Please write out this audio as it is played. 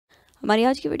हमारी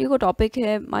आज की वीडियो का टॉपिक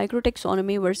है micro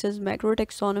taxonomy versus macro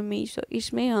taxonomy. सो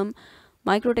इसमें हम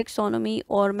माइक्रो टेक्सोनॉमी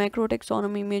और मैक्रो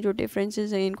टेक्सोनॉमी में जो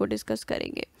डिफरेंसेस हैं इनको डिस्कस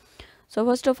करेंगे। So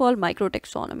first of all micro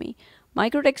taxonomy.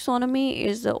 Micro taxonomy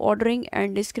is the ordering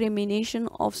and discrimination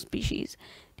of species.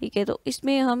 ठीक है, तो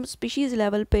इसमें हम स्पीशीज़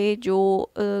लेवल पे जो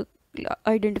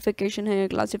आइडेंटिफिकेशन है,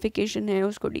 क्लासिफिकेशन है,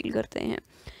 उसको डील करते हैं।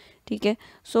 ठीक है,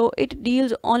 so it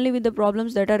deals only with the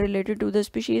problems that are related to the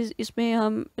species. इसमें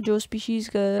हम जो स्पीशीज़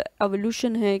का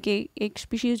एवोल्यूशन है कि एक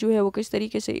स्पीशीज़ जो है वो किस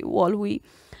तरीके से इवॉल्व हुई,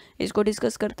 इसको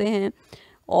डिस्कस करते हैं।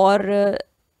 और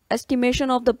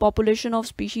estimation of the population of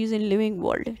species in living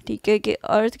world. ठीक है, कि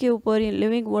अर्थ के ऊपर इन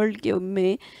लिविंग वर्ल्ड के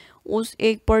में उस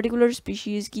एक पर्टिकुलर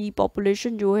स्पीशीज़ की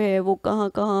पॉपुलेशन जो है वो कहाँ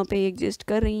कहाँ पे एग्जिस्ट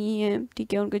कर रही हैं।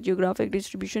 ठीक है, उनके जियोग्राफिक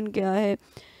डिस्ट्रीब्यूशन क्या है,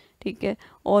 ठीक है,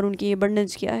 और उनकी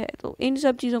एबंडेंस क्या है। तो इन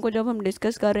सब चीज़ों को जब हम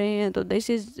डिस्कस कर रहे हैं तो this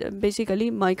is basically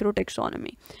micro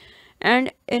taxonomy. And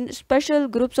in special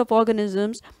groups of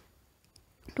organisms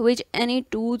to which any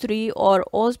 2, 3 और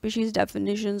ऑल स्पीशीज़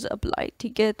डेफिनेशंस अप्लाई।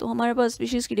 ठीक है, तो हमारे पास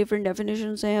स्पीशीज़ की डिफरेंट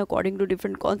डेफिनेशंस हैं according to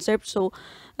different concept. So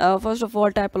first of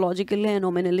all typological है,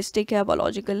 नॉमिनलिस्टिक है,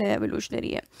 बायोलॉजिकल है,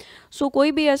 एवोल्यूशनरी है। सो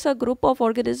कोई भी ऐसा ग्रुप ऑफ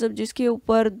ऑर्गेनिज्म जिसके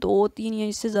ऊपर 2, 3 या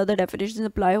इससे ज़्यादा डेफिनेशन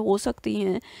अप्लाई हो सकती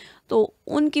हैं, तो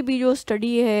उनकी भी जो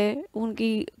स्टडी है,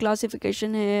 उनकी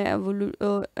क्लासिफिकेशन है,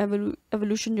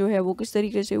 एवोल्यूशन जो है वो किस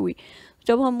तरीके से हुई,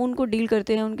 जब हम उनको डील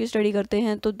करते हैं, उनकी स्टडी करते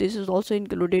हैं, तो this is also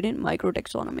included in micro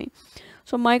taxonomy.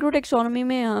 So micro taxonomy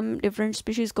में हम डिफरेंट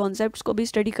स्पीशीज़ कॉन्सेप्ट्स को भी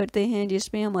स्टडी करते हैं,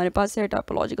 जिसमें हमारे पास है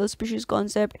typological species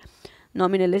concept,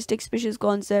 नॉमिनलिस्टिक species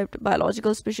concept,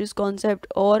 biological species concept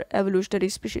और evolutionary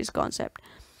species concept.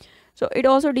 So it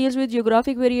also deals with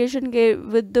geographic variation के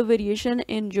with the variation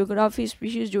in geography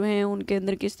species जो हैं उनके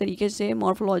अंदर किस तरीके से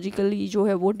मॉर्फोलॉजिकली जो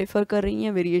है वो डिफ़र कर रही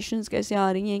हैं, वेरिएशंस कैसे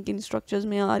आ रही हैं, किन स्ट्रक्चर्स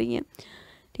में आ रही हैं।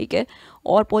 ठीक है,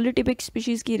 और पॉलीटिपिक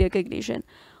स्पीशीज़ की रिकग्निशन।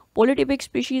 पॉलीटिपिक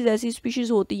स्पीशीज़ ऐसी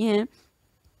स्पीशीज़ होती हैं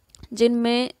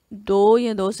जिनमें 2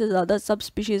 या 2 से ज़्यादा सब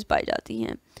स्पीशीज़ पाई जाती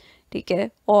हैं। ठीक है,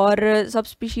 और सब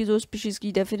स्पीशीज़ और स्पीशीज़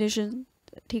की डेफिनेशन।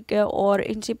 ठीक है, और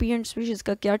इंसिपिएंट स्पीशीज़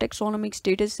का क्या टेक्सोनॉमिक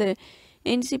स्टेटस है।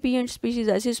 इंसिपिएंट स्पीशीज़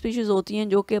ऐसी स्पीशीज़ होती हैं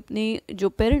जो कि अपनी जो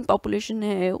पेरेंट पॉपुलेशन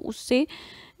है उससे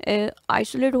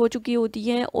आइसोलेट हो चुकी होती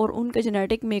हैं और उनका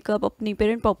जेनेटिक मेकअप अपनी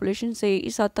पेरेंट पॉपुलेशन से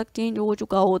इस हद तक चेंज हो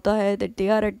चुका होता है that they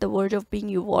are at the verge of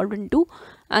being evolved into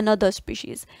another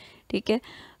species. ठीक है,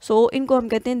 सो इनको हम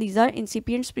कहते हैं these are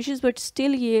इंसिपिएंट species, but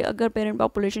still ये अगर पेरेंट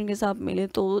पॉपुलेशन के साथ मिले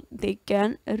तो they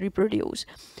can reproduce.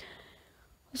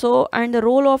 So and the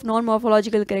role of non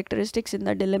morphological characteristics in the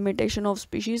delimitation of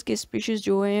species के स्पीशीज़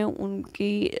जो हैं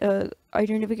उनकी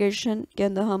आइडेंटिफिकेशन के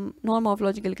अंदर हम नॉन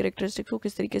मॉर्फोलॉजिकल कैरेक्टरिस्टिक्स को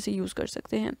किस तरीके से यूज़ कर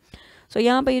सकते हैं। सो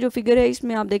यहाँ पे ये जो फिगर है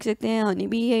इसमें आप देख सकते हैं हनी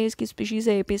बी है, इसकी स्पीशीज़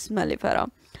है एपिस मेलिफेरा,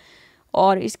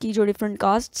 और इसकी जो डिफरेंट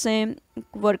कास्ट्स हैं,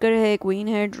 वर्कर है, क्वीन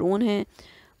है, ड्रोन है।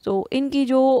 तो इनकी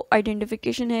जो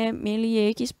आइडेंटिफिकेशन है मेनली ये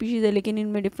एक ही स्पीशीज़ है, लेकिन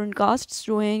इनमें डिफरेंट कास्ट्स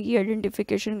जो हैं इनकी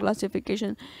आइडेंटिफिकेशन,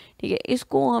 क्लासिफिकेशन, ठीक है,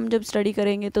 इसको हम जब स्टडी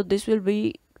करेंगे तो this will be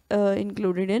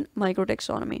included in micro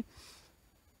taxonomy.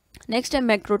 Next है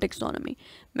मैक्रो टेक्सोनॉमी।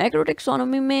 मैक्रो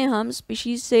टेक्सोनॉमी में हम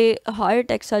स्पीशीज़ से हायर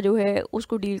टेक्सा जो है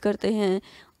उसको डील करते हैं,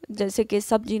 जैसे कि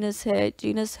सब जीनस है,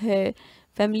 जीनस है,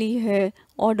 फैमिली है,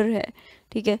 ऑर्डर है।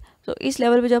 ठीक है, तो इस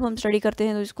लेवल पे जब हम स्टडी करते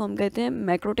हैं तो इसको हम कहते हैं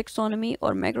मैक्रो टेक्सोनॉमी।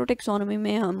 और मैक्रो टेक्सोनॉमी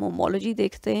में हम होमोलॉजी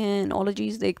देखते हैं,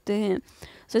 एनोलॉजीज़ देखते हैं,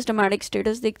 सिस्टमैटिक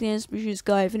स्टेटस देखते हैं स्पीशीज़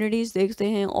का, एफिनिटीज़ देखते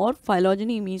हैं, और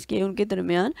फाइलोजेनी मीन्स के उनके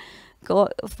दरमियान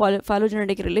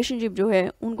फाइलोजेनेटिक रिलेशनशिप जो है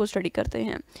उनको स्टडी करते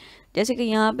हैं। जैसे कि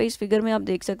यहाँ पे इस फिगर में आप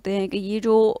देख सकते हैं कि ये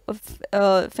जो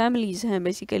फैमिलीज़ हैं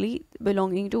basically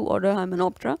belonging to order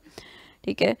Hymenoptera.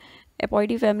 ठीक है,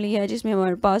 एपॉइडी फैमिली है जिसमें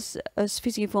हमारे पास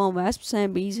फिसिफॉर्म वैस्प्स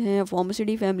हैं, बीज हैं,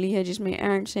 फॉर्मिसिडी फैमिली है जिसमें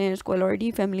एंट्स हैं,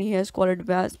 स्क्वालॉइडी फैमिली है, स्क्वालिड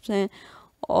वैस्प्स हैं,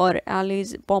 और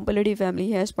एलिज पॉम्पलिडी फैमिली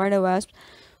है, स्पाइडर वैस्प।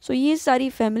 सो ये सारी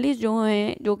फैमिलीज़ जो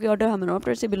हैं जो कि ऑर्डर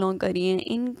हाइमेनोप्टेरा से बिलोंग कर रही हैं,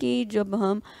 इनकी जब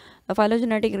हम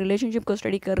फाइलोजेनेटिक रिलेशनशिप को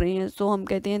स्टडी कर रहे हैं तो हम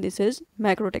कहते हैं this is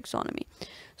macro taxonomy.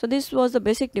 So this was the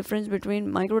basic difference between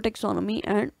micro taxonomy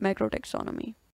and macro taxonomy.